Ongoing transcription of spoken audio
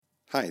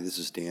Hi, this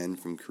is Dan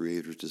from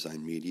Creators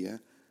Design Media.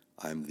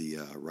 I'm the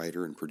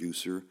writer and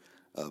producer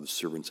of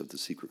Servants of the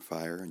Secret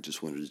Fire, and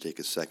just wanted to take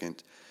a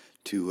second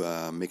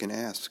to make an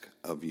ask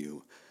of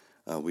you.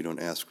 We don't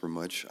ask for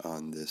much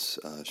on this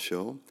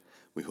show.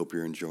 We hope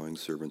you're enjoying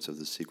Servants of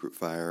the Secret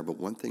Fire, but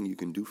one thing you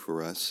can do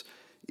for us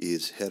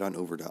is head on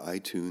over to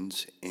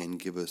iTunes and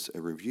give us a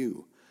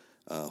review.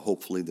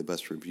 Hopefully the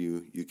best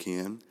review you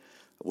can.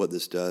 What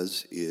this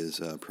does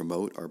is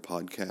promote our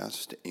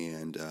podcast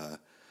and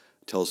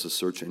tells the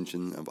search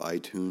engine of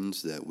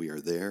iTunes that we are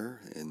there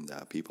and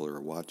that people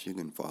are watching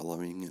and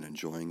following and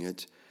enjoying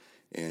it,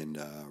 and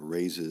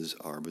raises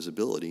our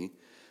visibility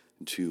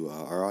to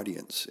our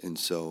audience. And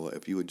so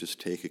if you would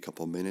just take a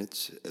couple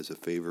minutes as a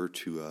favor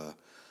to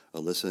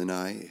Alyssa and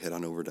I, head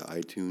on over to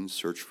iTunes,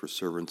 search for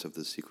Servants of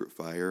the Secret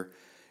Fire,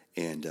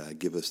 and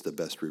give us the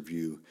best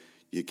review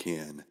you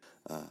can.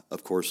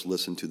 Of course,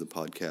 listen to the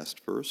podcast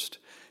first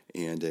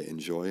and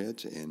enjoy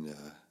it and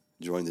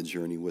join the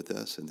journey with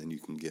us, and then you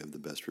can give the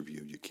best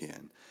review you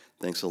can.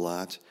 Thanks a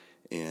lot,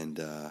 and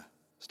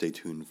stay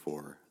tuned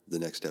for the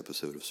next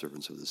episode of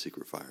Servants of the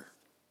Secret Fire.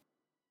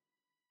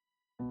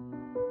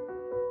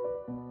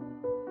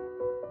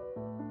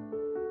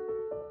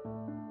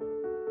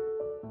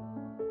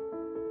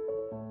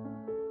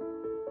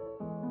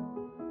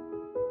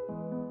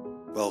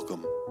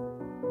 Welcome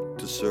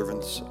to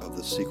Servants of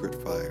the Secret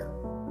Fire,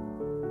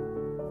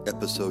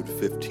 Episode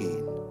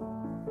 15,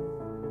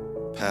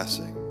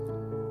 Passing.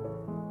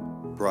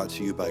 Brought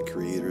to you by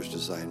Creators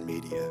Design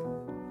Media.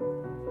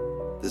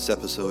 This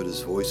episode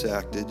is voice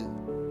acted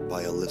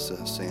by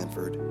Alyssa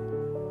Sanford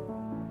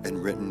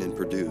and written and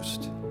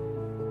produced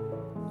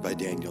by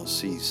Daniel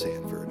C.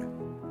 Sanford.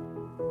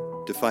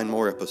 To find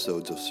more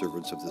episodes of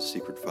Servants of the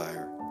Secret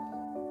Fire,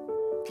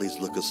 please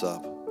look us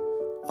up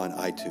on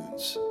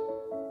iTunes,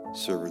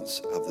 Servants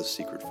of the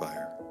Secret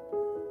Fire.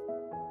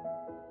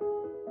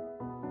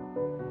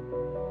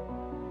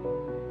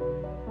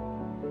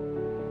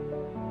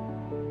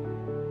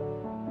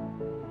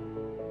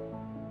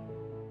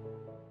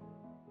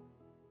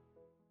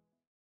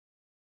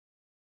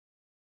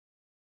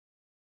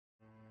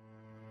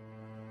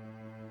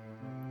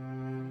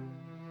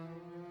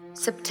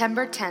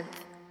 September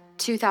 10th,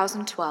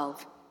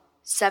 2012,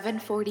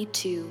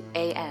 7:42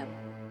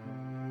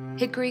 a.m.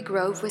 Hickory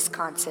Grove,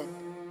 Wisconsin,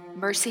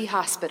 Mercy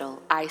Hospital,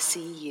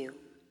 ICU.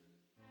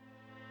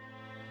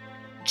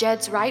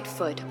 Jed's right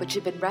foot, which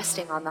had been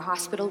resting on the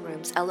hospital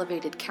room's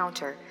elevated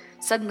counter,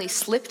 suddenly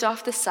slipped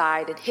off the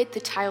side and hit the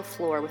tile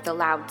floor with a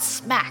loud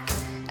smack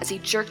as he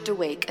jerked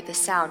awake at the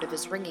sound of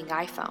his ringing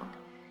iPhone.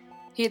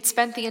 He had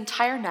spent the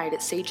entire night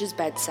at Sage's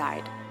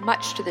bedside,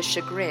 much to the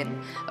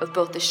chagrin of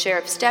both the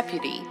sheriff's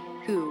deputy,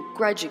 who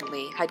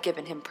grudgingly had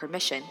given him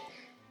permission,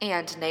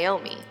 and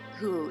Naomi,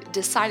 who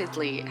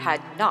decidedly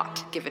had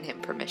not given him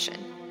permission.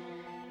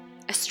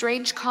 A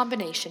strange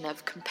combination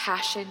of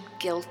compassion,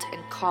 guilt,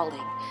 and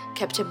calling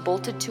kept him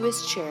bolted to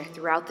his chair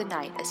throughout the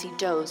night as he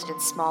dozed in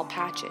small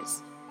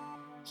patches.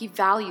 He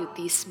valued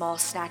these small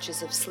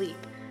snatches of sleep,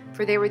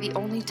 for they were the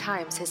only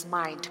times his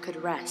mind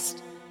could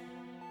rest.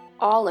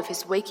 All of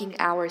his waking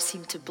hours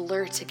seemed to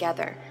blur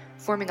together,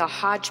 forming a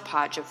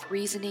hodgepodge of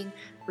reasoning,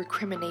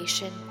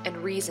 recrimination, and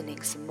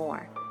reasoning some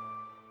more.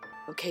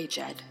 Okay,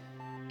 Jed.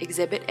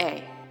 Exhibit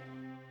A.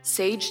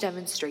 Sage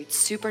demonstrates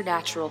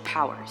supernatural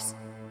powers.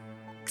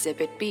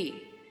 Exhibit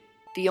B.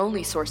 The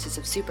only sources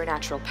of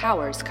supernatural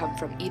powers come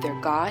from either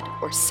God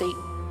or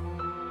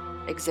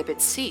Satan.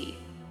 Exhibit C.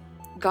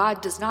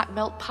 God does not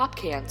melt pop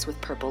cans with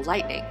purple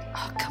lightning.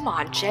 Oh, come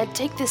on, Jed,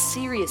 take this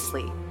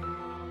seriously.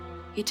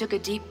 He took a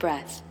deep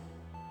breath.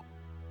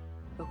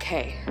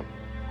 Okay.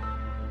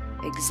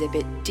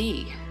 Exhibit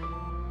D.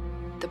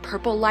 The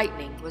purple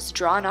lightning was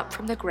drawn up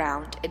from the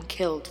ground and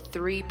killed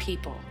 3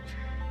 people.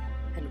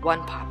 And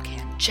 1 pop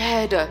can.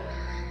 Jed!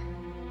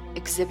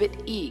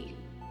 Exhibit E.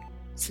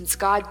 Since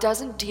God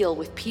doesn't deal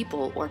with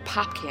people or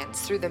pop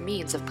cans through the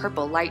means of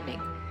purple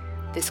lightning,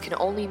 this can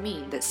only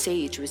mean that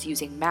Sage was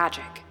using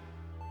magic.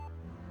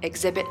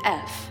 Exhibit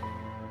F.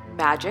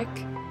 Magic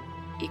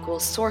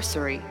equals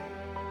sorcery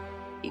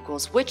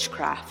equals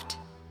witchcraft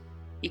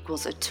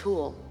equals a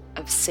tool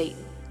of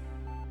Satan.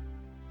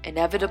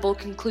 Inevitable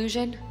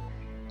conclusion?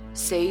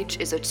 Sage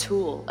is a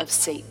tool of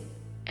Satan,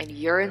 and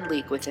you're in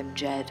league with him,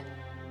 Jed.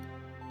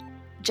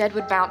 Jed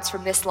would bounce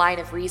from this line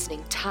of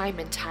reasoning time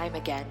and time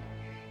again,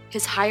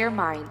 his higher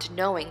mind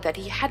knowing that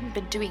he hadn't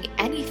been doing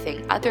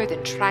anything other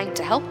than trying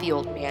to help the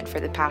old man for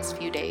the past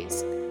few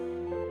days.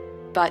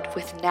 But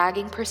with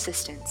nagging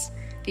persistence,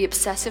 the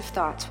obsessive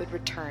thoughts would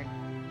return,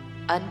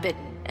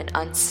 unbidden and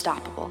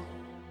unstoppable.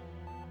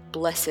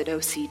 Blessed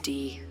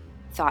OCD,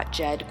 thought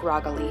Jed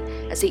groggily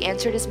as he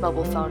answered his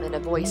mobile phone in a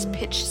voice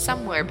pitched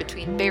somewhere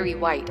between Barry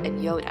White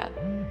and Yoda.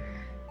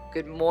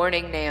 Good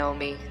morning,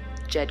 Naomi,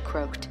 Jed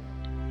croaked.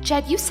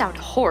 Jed, you sound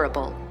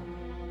horrible.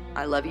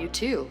 I love you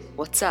too.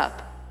 What's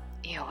up?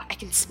 Ew, I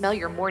can smell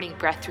your morning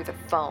breath through the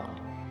phone.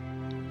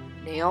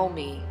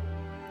 Naomi.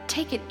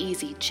 Take it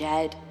easy,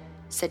 Jed,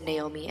 said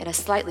Naomi in a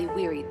slightly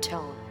wearied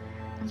tone.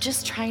 I'm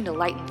just trying to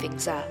lighten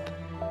things up.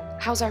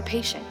 How's our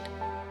patient?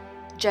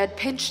 Jed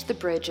pinched the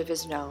bridge of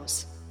his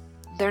nose.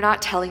 "They're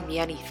not telling me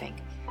anything.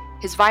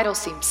 His vitals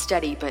seem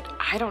steady, but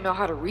I don't know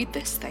how to read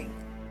this thing."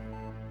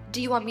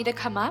 "Do you want me to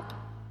come up?"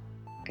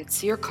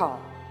 "It's your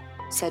call,"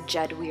 said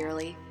Jed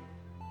wearily.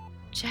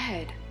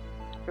 "Jed,"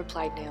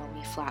 replied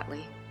Naomi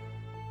flatly.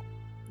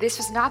 This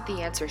was not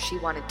the answer she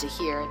wanted to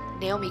hear, and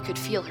Naomi could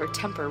feel her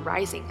temper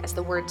rising as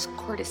the words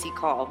courtesy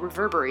call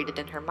reverberated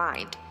in her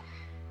mind.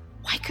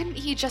 Why couldn't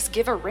he just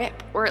give a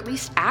rip, or at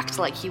least act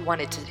like he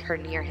wanted her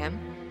near him?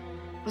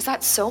 Was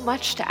that so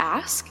much to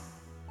ask?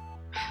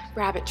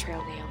 Rabbit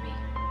trail, Naomi.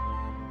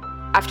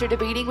 After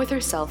debating with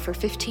herself for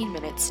 15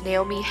 minutes,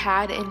 Naomi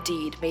had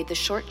indeed made the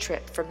short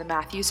trip from the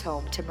Matthews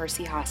home to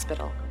Mercy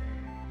Hospital.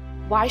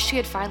 Why she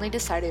had finally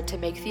decided to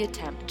make the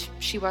attempt,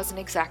 she wasn't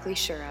exactly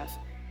sure of.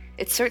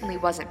 It certainly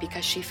wasn't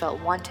because she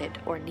felt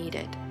wanted or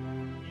needed.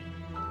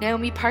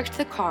 Naomi parked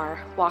the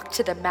car, walked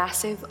to the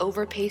massive,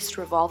 overpaced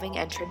revolving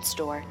entrance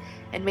door,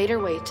 and made her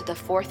way to the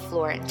 4th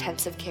floor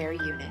intensive care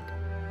unit.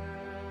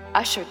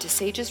 Ushered to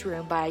Sage's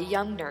room by a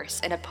young nurse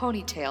in a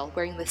ponytail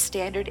wearing the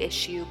standard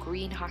issue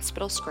green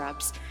hospital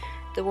scrubs,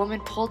 the woman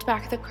pulled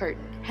back the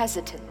curtain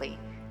hesitantly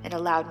and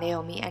allowed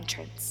Naomi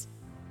entrance.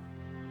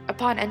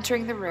 Upon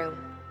entering the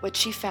room, what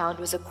she found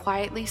was a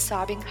quietly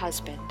sobbing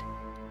husband,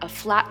 a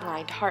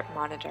flatlined heart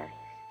monitor,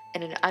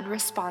 and an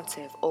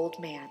unresponsive old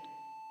man.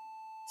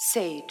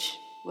 Sage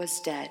was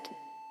dead.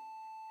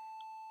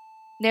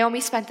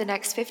 Naomi spent the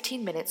next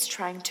 15 minutes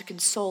trying to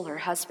console her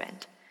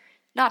husband,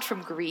 not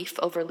from grief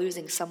over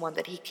losing someone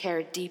that he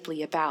cared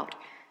deeply about,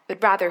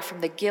 but rather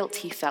from the guilt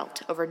he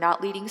felt over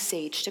not leading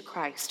Sage to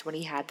Christ when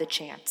he had the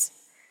chance.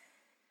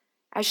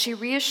 As she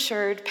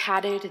reassured,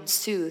 patted, and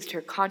soothed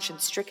her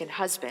conscience-stricken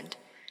husband,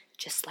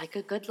 just like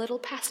a good little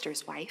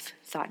pastor's wife,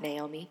 thought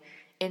Naomi,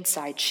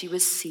 inside she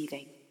was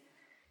seething.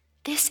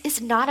 This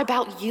is not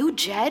about you,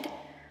 Jed.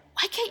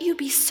 Why can't you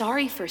be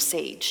sorry for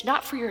Sage,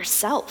 not for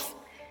yourself?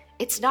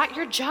 It's not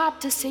your job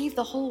to save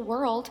the whole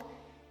world.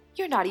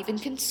 You're not even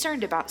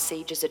concerned about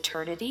Sage's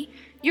eternity.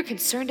 You're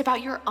concerned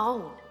about your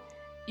own.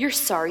 You're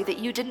sorry that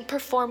you didn't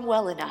perform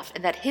well enough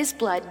and that his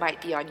blood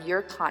might be on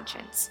your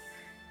conscience.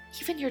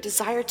 Even your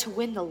desire to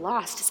win the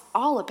lost is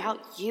all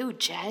about you,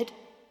 Jed.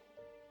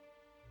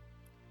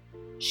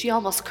 She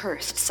almost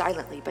cursed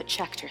silently but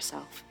checked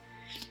herself.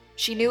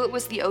 She knew it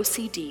was the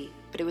OCD,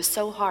 but it was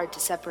so hard to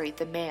separate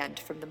the man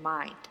from the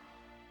mind.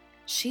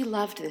 She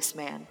loved this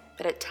man,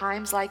 but at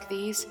times like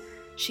these,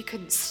 she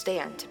couldn't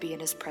stand to be in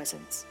his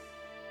presence.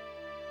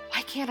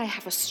 Why can't I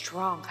have a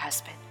strong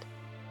husband?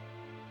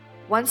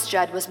 Once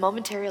Jed was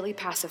momentarily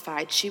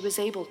pacified, she was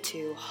able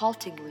to,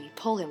 haltingly,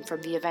 pull him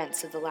from the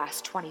events of the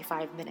last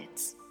 25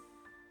 minutes.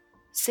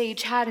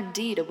 Sage had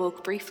indeed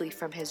awoke briefly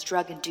from his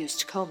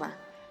drug-induced coma.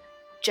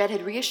 Jed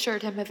had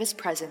reassured him of his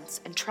presence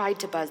and tried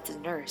to buzz the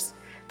nurse,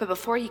 but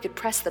before he could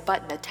press the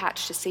button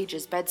attached to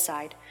Sage's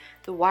bedside,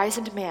 the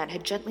wizened man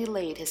had gently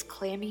laid his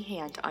clammy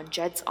hand on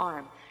Jed's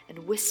arm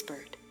and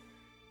whispered,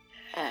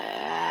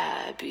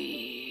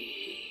 "Abby."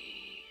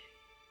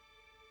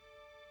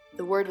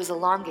 The word was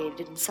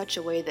elongated in such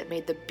a way that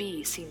made the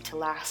B seem to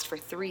last for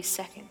 3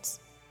 seconds.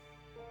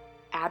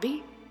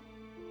 Abby?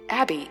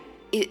 Abby,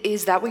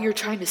 is that what you're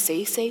trying to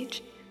say,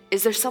 Sage?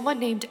 Is there someone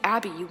named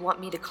Abby you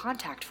want me to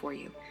contact for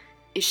you?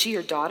 Is she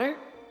your daughter?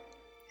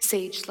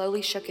 Sage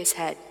slowly shook his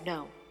head,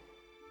 no.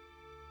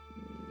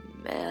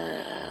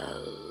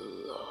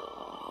 Melor.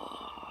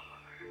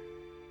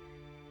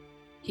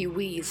 He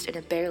wheezed in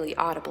a barely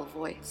audible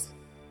voice.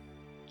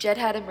 Jed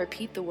had him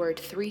repeat the word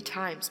 3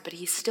 times, but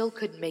he still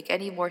couldn't make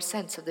any more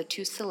sense of the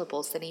 2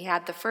 syllables than he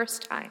had the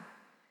first time.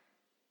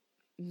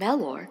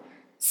 Melor?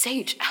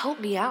 Sage, help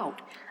me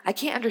out. I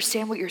can't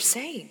understand what you're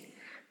saying.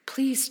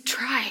 Please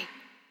try.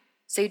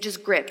 Sage's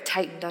grip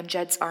tightened on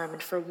Jed's arm,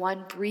 and for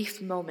one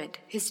brief moment,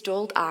 his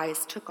dulled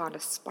eyes took on a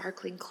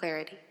sparkling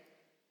clarity.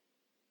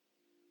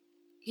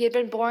 He had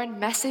been born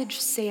Message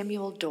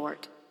Samuel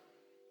Dort.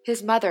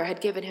 His mother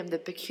had given him the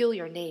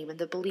peculiar name in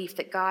the belief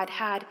that God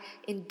had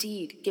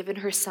indeed given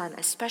her son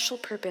a special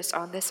purpose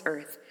on this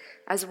earth,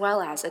 as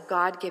well as a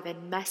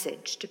God-given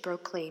message to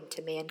proclaim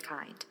to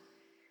mankind.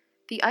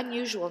 The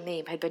unusual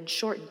name had been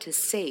shortened to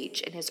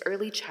Sage in his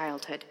early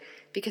childhood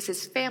because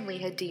his family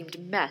had deemed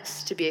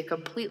Mess to be a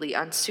completely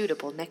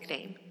unsuitable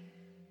nickname.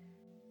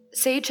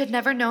 Sage had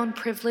never known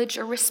privilege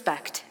or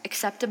respect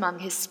except among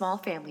his small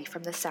family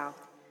from the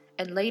South,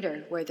 and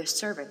later where the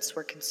servants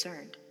were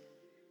concerned.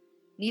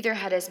 Neither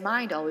had his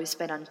mind always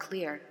been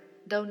unclear,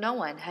 though no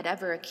one had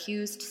ever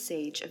accused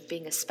Sage of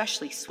being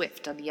especially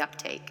swift on the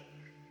uptake.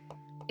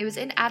 It was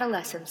in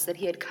adolescence that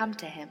he had come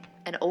to him,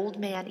 an old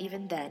man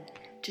even then,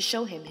 to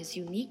show him his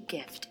unique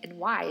gift and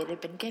why it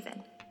had been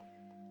given.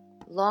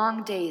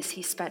 Long days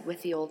he spent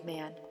with the old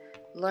man,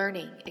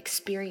 learning,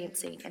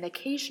 experiencing, and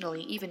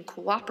occasionally even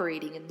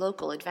cooperating in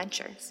local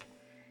adventures.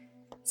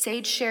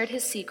 Sage shared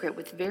his secret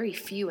with very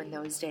few in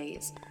those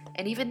days,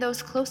 and even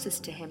those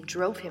closest to him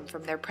drove him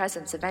from their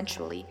presence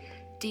eventually,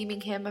 deeming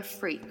him a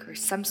freak or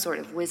some sort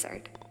of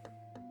wizard.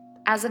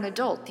 As an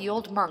adult, the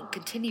old monk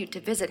continued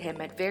to visit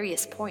him at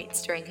various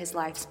points during his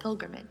life's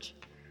pilgrimage,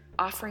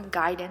 offering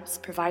guidance,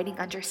 providing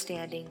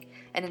understanding,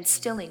 and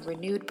instilling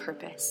renewed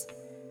purpose.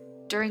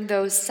 During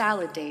those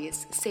salad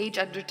days, Sage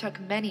undertook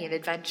many an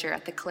adventure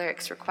at the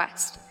cleric's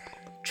request,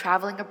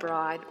 traveling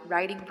abroad,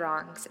 righting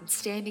wrongs, and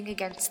standing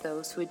against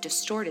those who had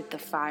distorted the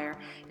fire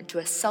into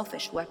a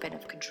selfish weapon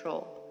of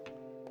control.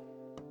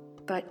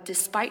 But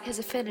despite his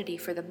affinity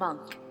for the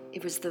monk,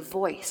 it was the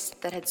voice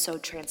that had so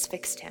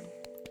transfixed him.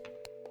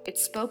 It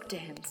spoke to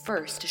him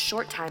first a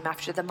short time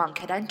after the monk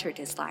had entered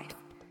his life.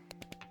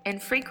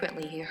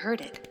 Infrequently he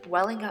heard it,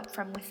 welling up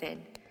from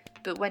within,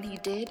 but when he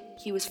did,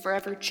 he was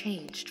forever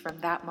changed from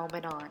that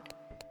moment on.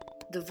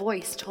 The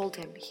voice told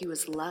him he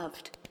was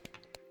loved.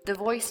 The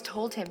voice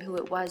told him who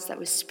it was that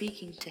was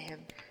speaking to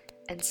him,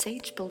 and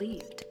Sage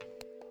believed.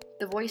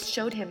 The voice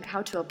showed him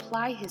how to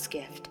apply his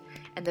gift,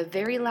 and the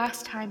very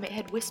last time it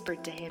had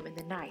whispered to him in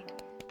the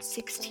night,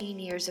 16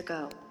 years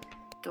ago,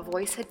 the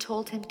voice had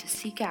told him to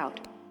seek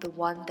out the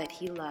one that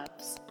he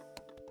loves.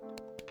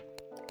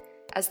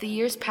 As the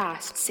years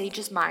passed,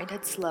 Sage's mind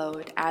had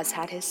slowed, as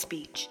had his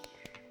speech,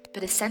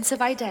 but a sense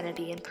of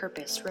identity and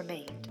purpose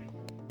remained.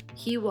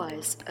 He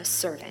was a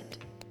servant.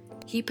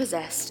 He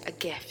possessed a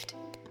gift,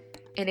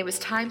 and it was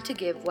time to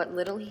give what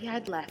little he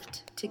had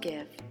left to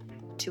give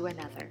to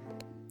another.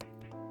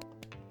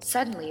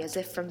 Suddenly, as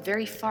if from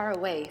very far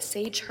away,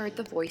 Sage heard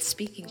the voice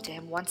speaking to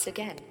him once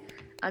again,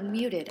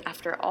 unmuted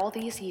after all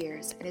these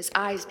years, and his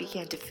eyes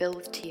began to fill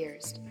with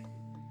tears.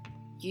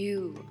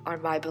 "You are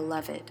my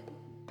beloved.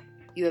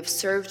 You have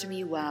served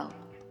me well.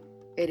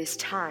 It is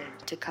time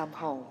to come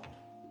home."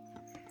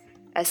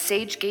 As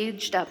Sage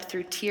gazed up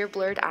through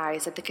tear-blurred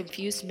eyes at the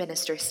confused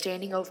minister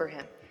standing over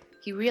him,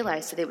 he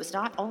realized that it was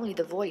not only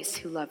the voice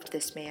who loved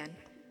this man.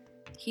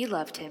 He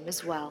loved him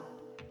as well.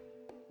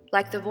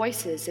 Like the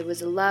voices, it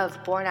was a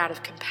love born out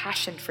of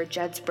compassion for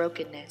Jed's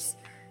brokenness,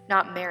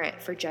 not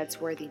merit for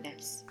Jed's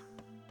worthiness.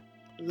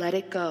 Let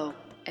it go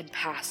and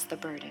pass the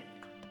burden.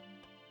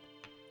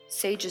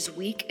 Sage's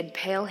weak and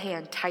pale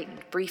hand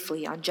tightened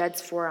briefly on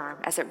Jed's forearm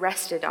as it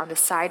rested on the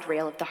side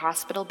rail of the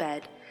hospital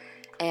bed,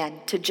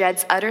 and, to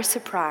Jed's utter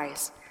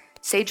surprise,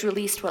 Sage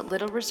released what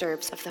little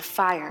reserves of the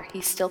fire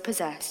he still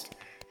possessed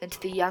into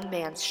the young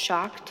man's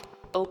shocked,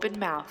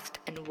 open-mouthed,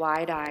 and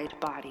wide-eyed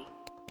body.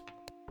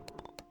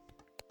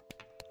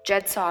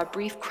 Jed saw a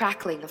brief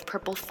crackling of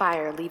purple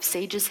fire leave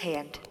Sage's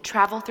hand,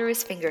 travel through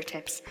his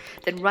fingertips,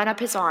 then run up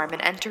his arm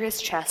and enter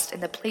his chest in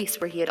the place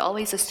where he had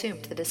always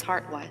assumed that his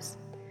heart was.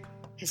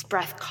 His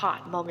breath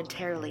caught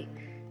momentarily,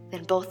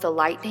 then both the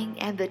lightning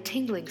and the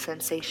tingling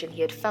sensation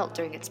he had felt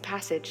during its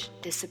passage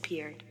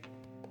disappeared.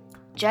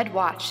 Jed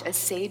watched as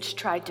Sage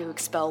tried to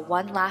expel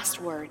one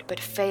last word, but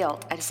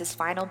failed as his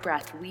final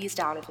breath wheezed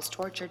out of his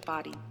tortured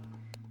body.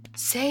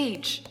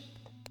 "Sage!"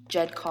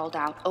 Jed called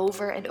out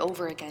over and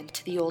over again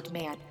to the old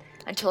man,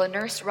 until a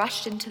nurse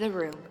rushed into the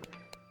room,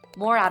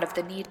 more out of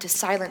the need to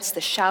silence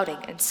the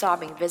shouting and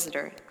sobbing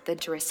visitor than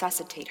to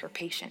resuscitate her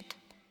patient.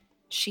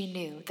 She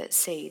knew that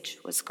Sage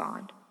was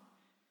gone.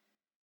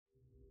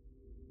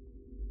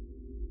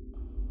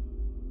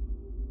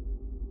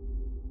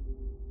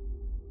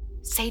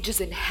 "Sage is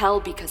in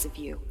hell because of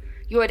you.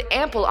 You had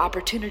ample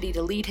opportunity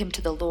to lead him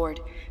to the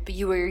Lord, but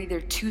you were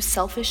either too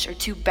selfish or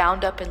too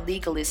bound up in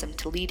legalism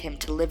to lead him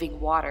to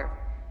living water.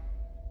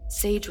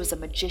 Sage was a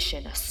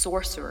magician, a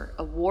sorcerer,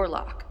 a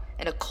warlock,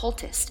 an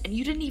occultist, and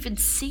you didn't even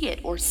see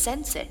it or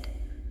sense it.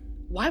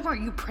 Why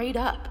weren't you prayed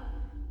up?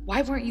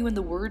 Why weren't you in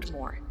the Word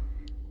more?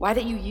 Why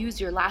didn't you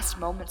use your last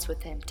moments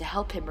with him to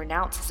help him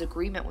renounce his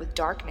agreement with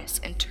darkness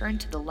and turn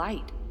to the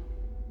light?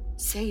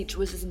 Sage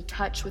was in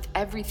touch with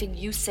everything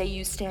you say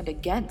you stand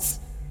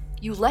against.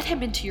 You let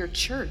him into your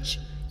church.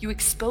 You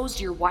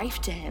exposed your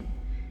wife to him.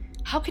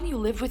 How can you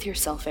live with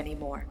yourself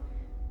anymore?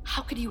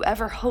 How could you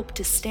ever hope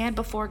to stand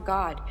before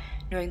God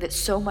knowing that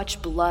so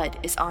much blood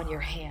is on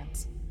your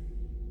hands?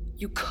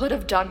 You could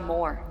have done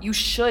more. You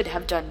should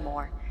have done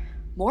more.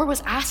 More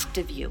was asked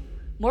of you.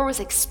 More was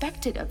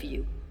expected of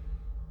you.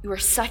 You are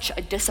such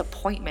a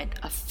disappointment,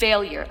 a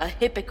failure, a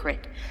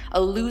hypocrite, a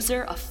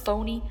loser, a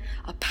phony,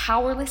 a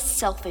powerless,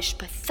 selfish,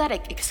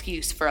 pathetic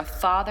excuse for a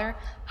father,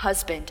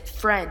 husband,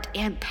 friend,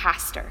 and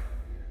pastor.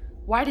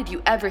 Why did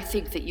you ever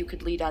think that you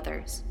could lead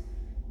others?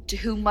 To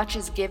whom much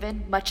is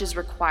given, much is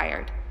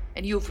required,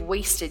 and you have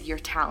wasted your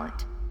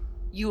talent.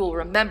 You will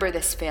remember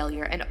this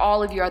failure and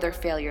all of your other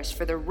failures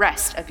for the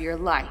rest of your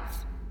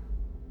life."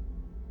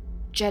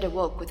 Jed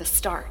awoke with a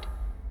start.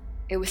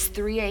 It was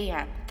 3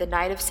 a.m., the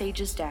night of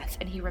Sage's death,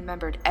 and he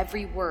remembered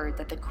every word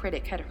that the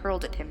critic had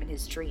hurled at him in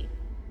his dream.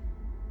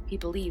 He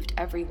believed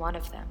every one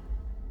of them.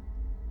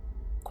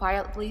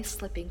 Quietly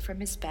slipping from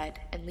his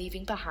bed and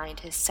leaving behind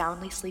his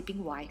soundly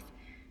sleeping wife,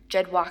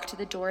 Jed walked to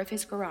the door of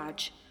his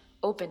garage,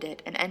 opened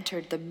it, and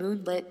entered the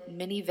moonlit,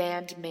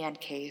 minivan man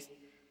cave.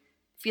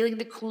 Feeling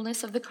the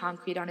coolness of the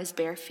concrete on his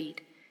bare feet,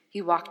 he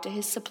walked to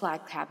his supply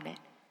cabinet,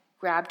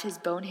 grabbed his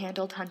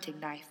bone-handled hunting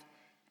knife,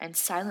 and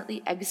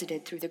silently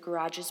exited through the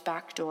garage's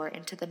back door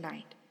into the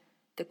night,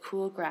 the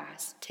cool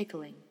grass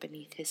tickling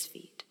beneath his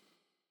feet.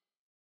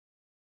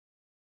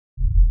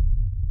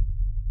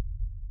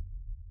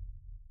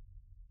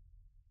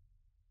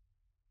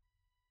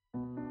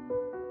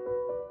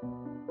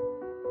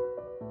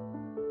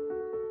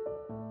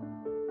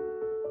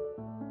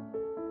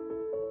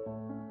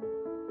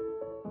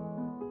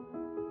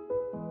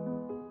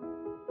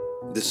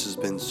 This has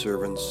been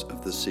Servants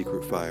of the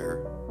Secret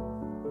Fire,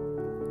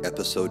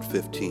 Episode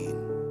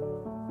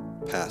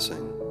 15,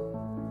 Passing.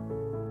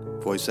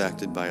 Voice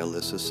acted by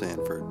Alyssa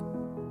Sanford,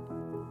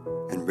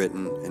 and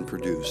written and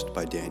produced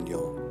by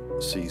Daniel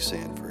C.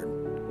 Sanford.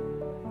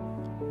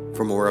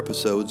 For more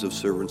episodes of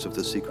Servants of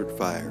the Secret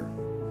Fire,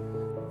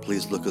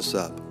 please look us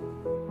up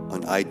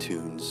on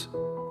iTunes,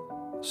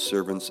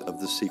 Servants of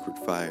the Secret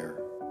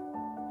Fire,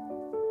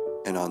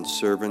 and on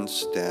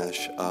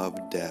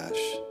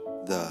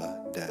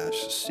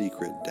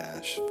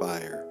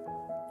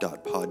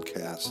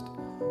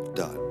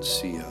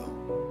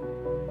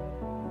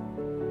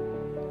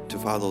To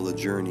follow the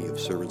journey of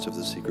Servants of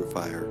the Secret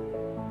Fire,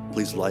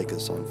 please like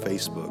us on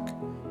Facebook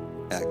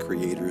at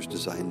Creators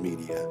Design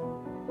Media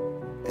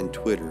and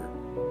Twitter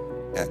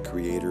at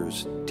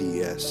Creators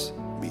DS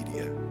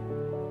Media.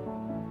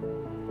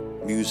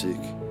 Music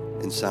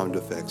and sound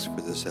effects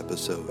for this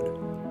episode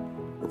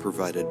were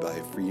provided by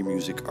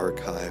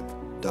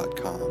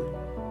freemusicarchive.com,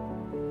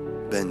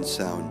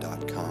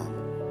 bensound.com,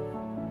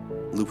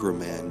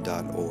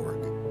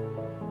 looperman.org,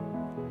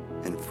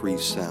 and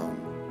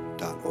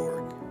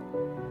freesound.org.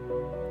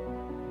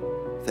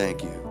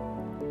 Thank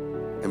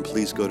you, and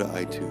please go to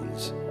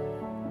iTunes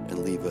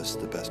and leave us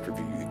the best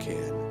review you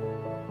can.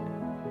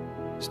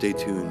 Stay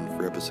tuned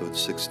for episode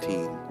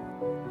 16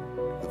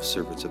 of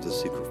Servants of the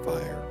Secret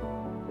Fire,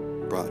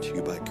 brought to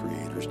you by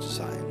Creators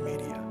Design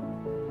Media.